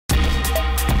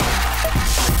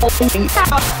to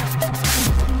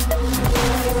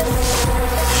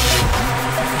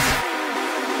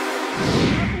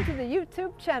the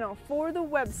YouTube channel for the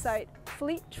website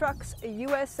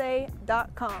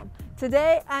fleettrucksusa.com.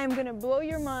 Today I am going to blow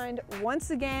your mind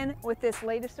once again with this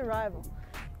latest arrival.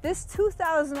 This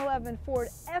 2011 Ford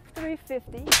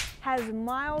F350 has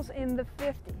miles in the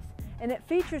 50s, and it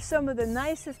features some of the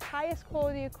nicest, highest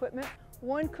quality equipment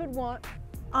one could want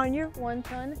on your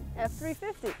one-ton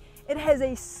F350. It has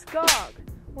a Skaug,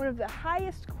 one of the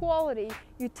highest quality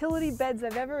utility beds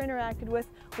I've ever interacted with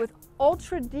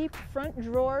ultra deep front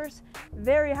drawers,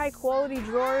 very high quality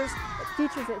drawers. It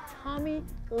features a Tommy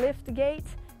lift gate,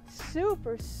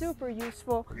 super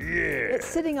useful. Yeah. It's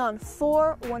sitting on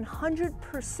 4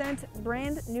 100%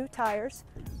 brand new tires,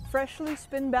 freshly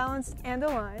spin balanced and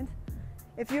aligned.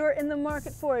 If you're in the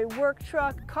market for a work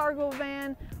truck, cargo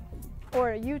van,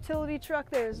 or a utility truck,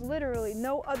 there is literally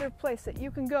no other place that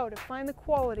you can go to find the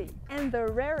quality and the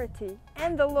rarity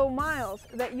and the low miles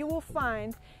that you will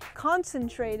find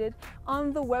concentrated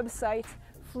on the website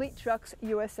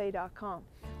fleettrucksusa.com.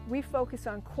 We focus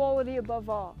on quality above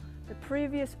all. The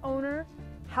previous owner,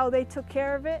 how they took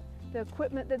care of it, the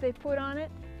equipment that they put on it,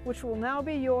 which will now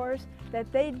be yours, that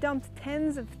they dumped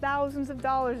tens of thousands of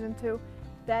dollars into,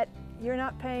 that you're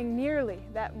not paying nearly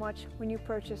that much when you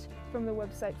purchase from the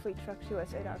website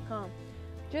fleettrucksusa.com.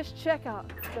 Just check out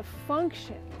the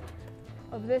function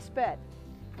of this bed.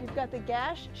 You've got the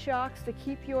gas shocks to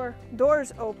keep your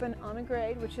doors open on a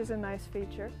grade, which is a nice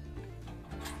feature.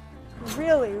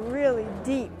 Really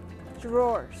deep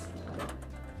drawers.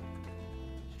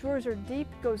 Drawers are deep,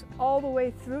 goes all the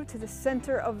way through to the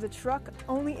center of the truck,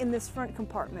 only in this front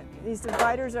compartment. These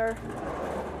dividers are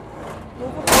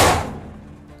movable.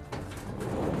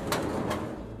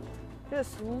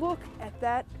 Just look at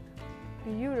that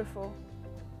beautiful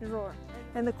drawer.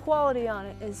 And the quality on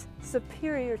it is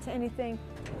superior to anything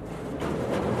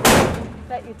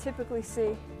that you typically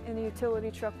see in the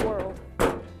utility truck world.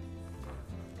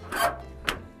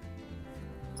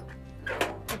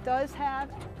 It does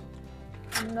have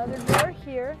another door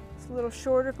here. It's a little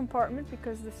shorter compartment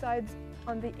because the sides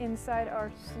on the inside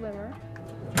are slimmer.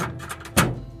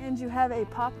 And you have a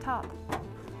pop top.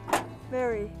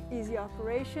 Very easy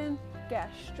operation.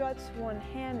 Gas struts, one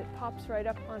hand, it pops right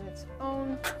up on its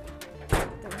own.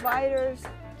 Dividers,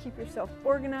 keep yourself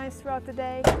organized throughout the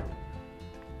day.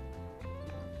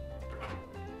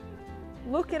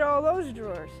 Look at all those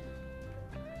drawers.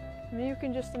 I mean, you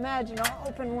can just imagine, I'll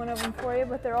open one of them for you,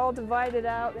 but they're all divided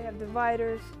out. They have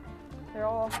dividers. They're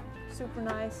all super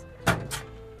nice.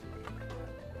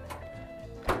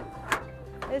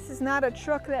 This is not a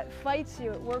truck that fights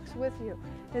you, it works with you.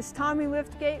 This Tommy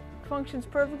liftgate functions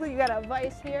perfectly. You got a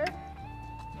vise here.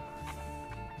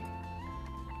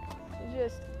 You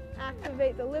just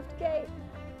activate the liftgate.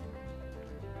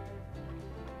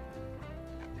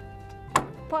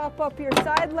 Pop up your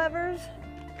side levers.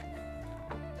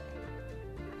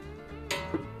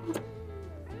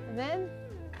 And then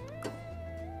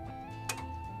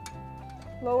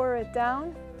lower it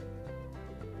down.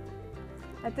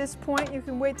 At this point, you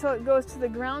can wait till it goes to the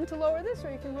ground to lower this, or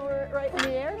you can lower it right in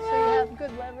the air so you have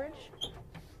good leverage.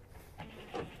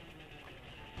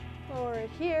 Lower it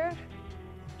here.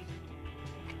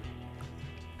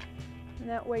 And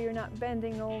that way you're not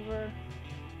bending over.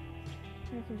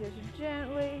 You can just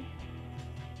gently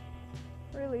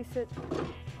release it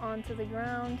onto the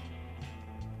ground.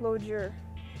 Load your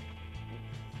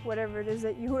whatever it is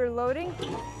that you were loading.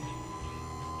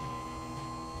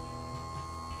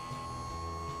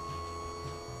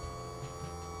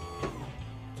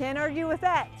 Can't argue with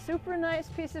that. Super nice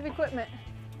piece of equipment.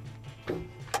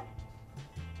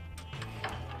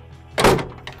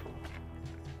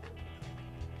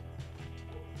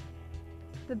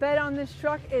 The bed on this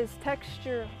truck is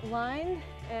texture lined,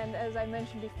 and as I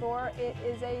mentioned before, it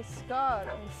is a Skaug,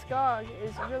 and Skaug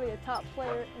is really a top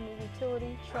player in the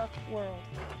utility truck world.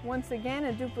 Once again,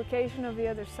 a duplication of the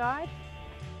other side.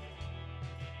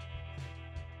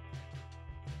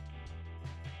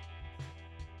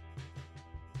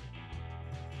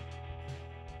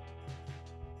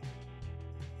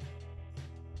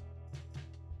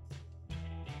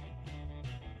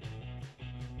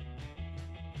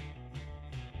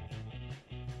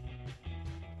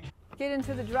 Get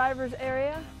into the driver's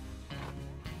area.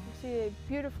 You see a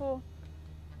beautiful,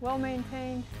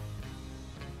 well-maintained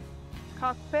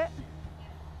cockpit,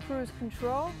 cruise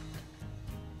control,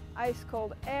 ice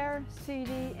cold air,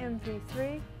 CD,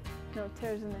 MP3, no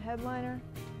tears in the headliner,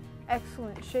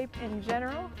 excellent shape in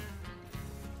general.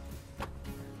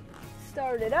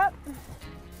 Start it up.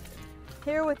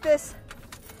 Here with this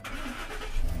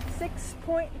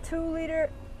 6.2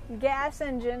 liter gas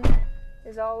engine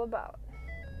is all about.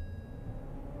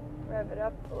 Rev it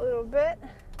up a little bit,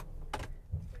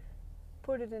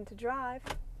 put it into drive,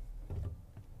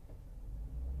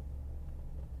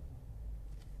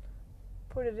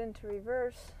 put it into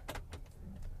reverse.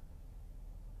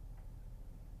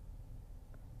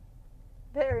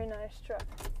 Very nice truck.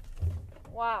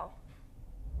 Wow.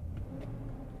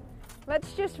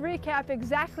 Let's just recap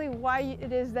exactly why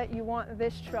it is that you want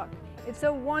this truck. It's a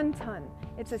 1-ton.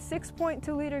 It's a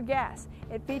 6.2 liter gas.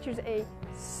 It features a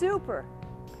super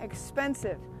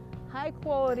expensive, high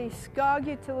quality Skaug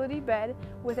utility bed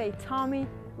with a Tommy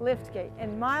liftgate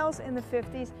and miles in the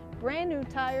 50s, brand new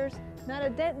tires, not a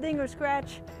dent, ding, or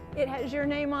scratch. It has your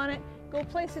name on it. Go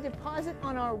place a deposit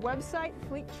on our website,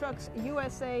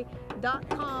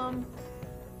 fleettrucksusa.com,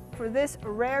 for this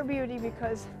rare beauty,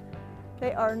 because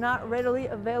they are not readily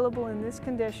available in this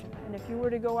condition. And if you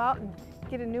were to go out and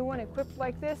get a new one equipped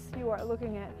like this, you are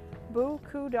looking at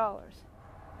buku dollars.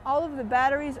 All of the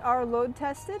batteries are load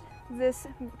tested. This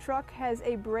truck has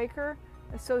a breaker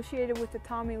associated with the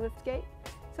Tommy liftgate.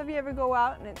 So if you ever go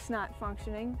out and it's not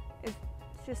functioning, it's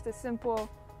just a simple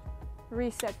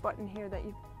reset button here that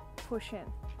you push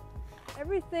in.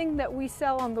 Everything that we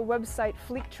sell on the website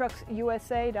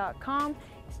fleettrucksusa.com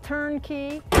is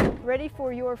turnkey, ready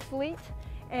for your fleet,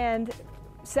 and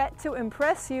set to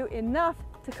impress you enough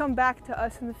to come back to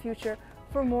us in the future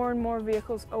for more and more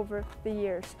vehicles over the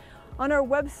years. On our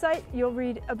website, you'll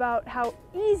read about how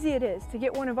easy it is to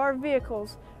get one of our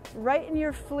vehicles right in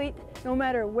your fleet, no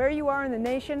matter where you are in the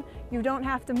nation. You don't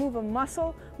have to move a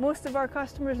muscle. Most of our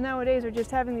customers nowadays are just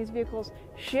having these vehicles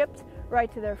shipped right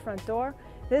to their front door.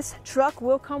 This truck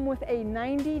will come with a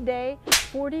 90-day,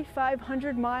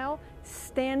 4,500-mile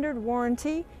standard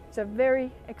warranty. It's a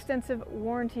very extensive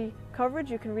warranty coverage.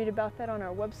 You can read about that on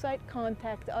our website.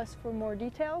 Contact us for more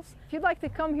details. If you'd like to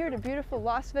come here to beautiful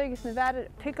Las Vegas, Nevada to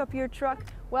pick up your truck,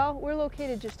 well, we're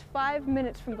located just 5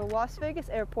 minutes from the Las Vegas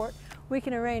airport. We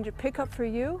can arrange a pickup for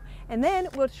you, and then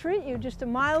we'll treat you just a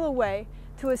mile away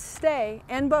to a stay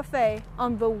and buffet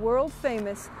on the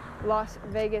world-famous Las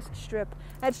Vegas Strip.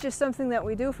 That's just something that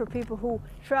we do for people who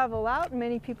travel out,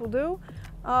 many people do.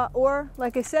 Or,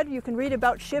 like I said, you can read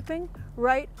about shipping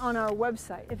right on our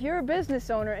website. If you're a business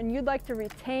owner and you'd like to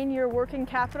retain your working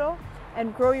capital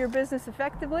and grow your business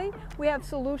effectively, we have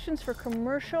solutions for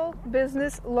commercial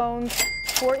business loans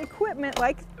for equipment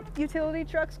like utility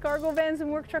trucks, cargo vans,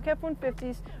 and work truck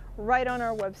F-150s right on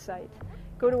our website.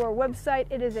 Go to our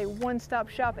website. It is a one-stop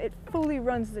shop. It fully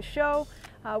runs the show.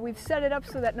 We've set it up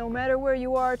so that no matter where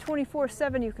you are,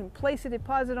 24/7, you can place a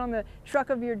deposit on the truck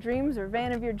of your dreams or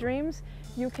van of your dreams.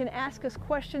 You can ask us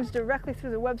questions directly through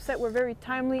the website. We're very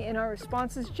timely in our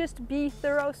responses. Just be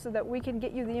thorough so that we can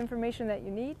get you the information that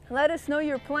you need. Let us know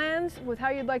your plans with how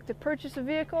you'd like to purchase a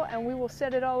vehicle, and we will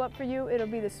set it all up for you. It'll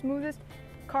be the smoothest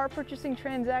car purchasing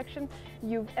transaction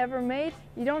you've ever made.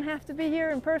 You don't have to be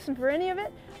here in person for any of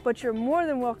it, but you're more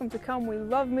than welcome to come. We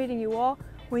love meeting you all.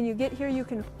 When you get here, you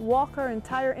can walk our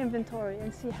entire inventory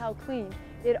and see how clean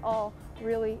it all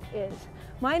really is.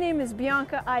 My name is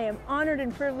Bianca. I am honored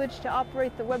and privileged to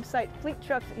operate the website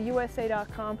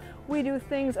fleettrucksusa.com. We do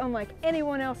things unlike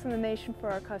anyone else in the nation for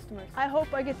our customers. I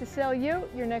hope I get to sell you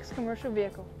your next commercial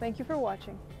vehicle. Thank you for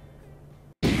watching.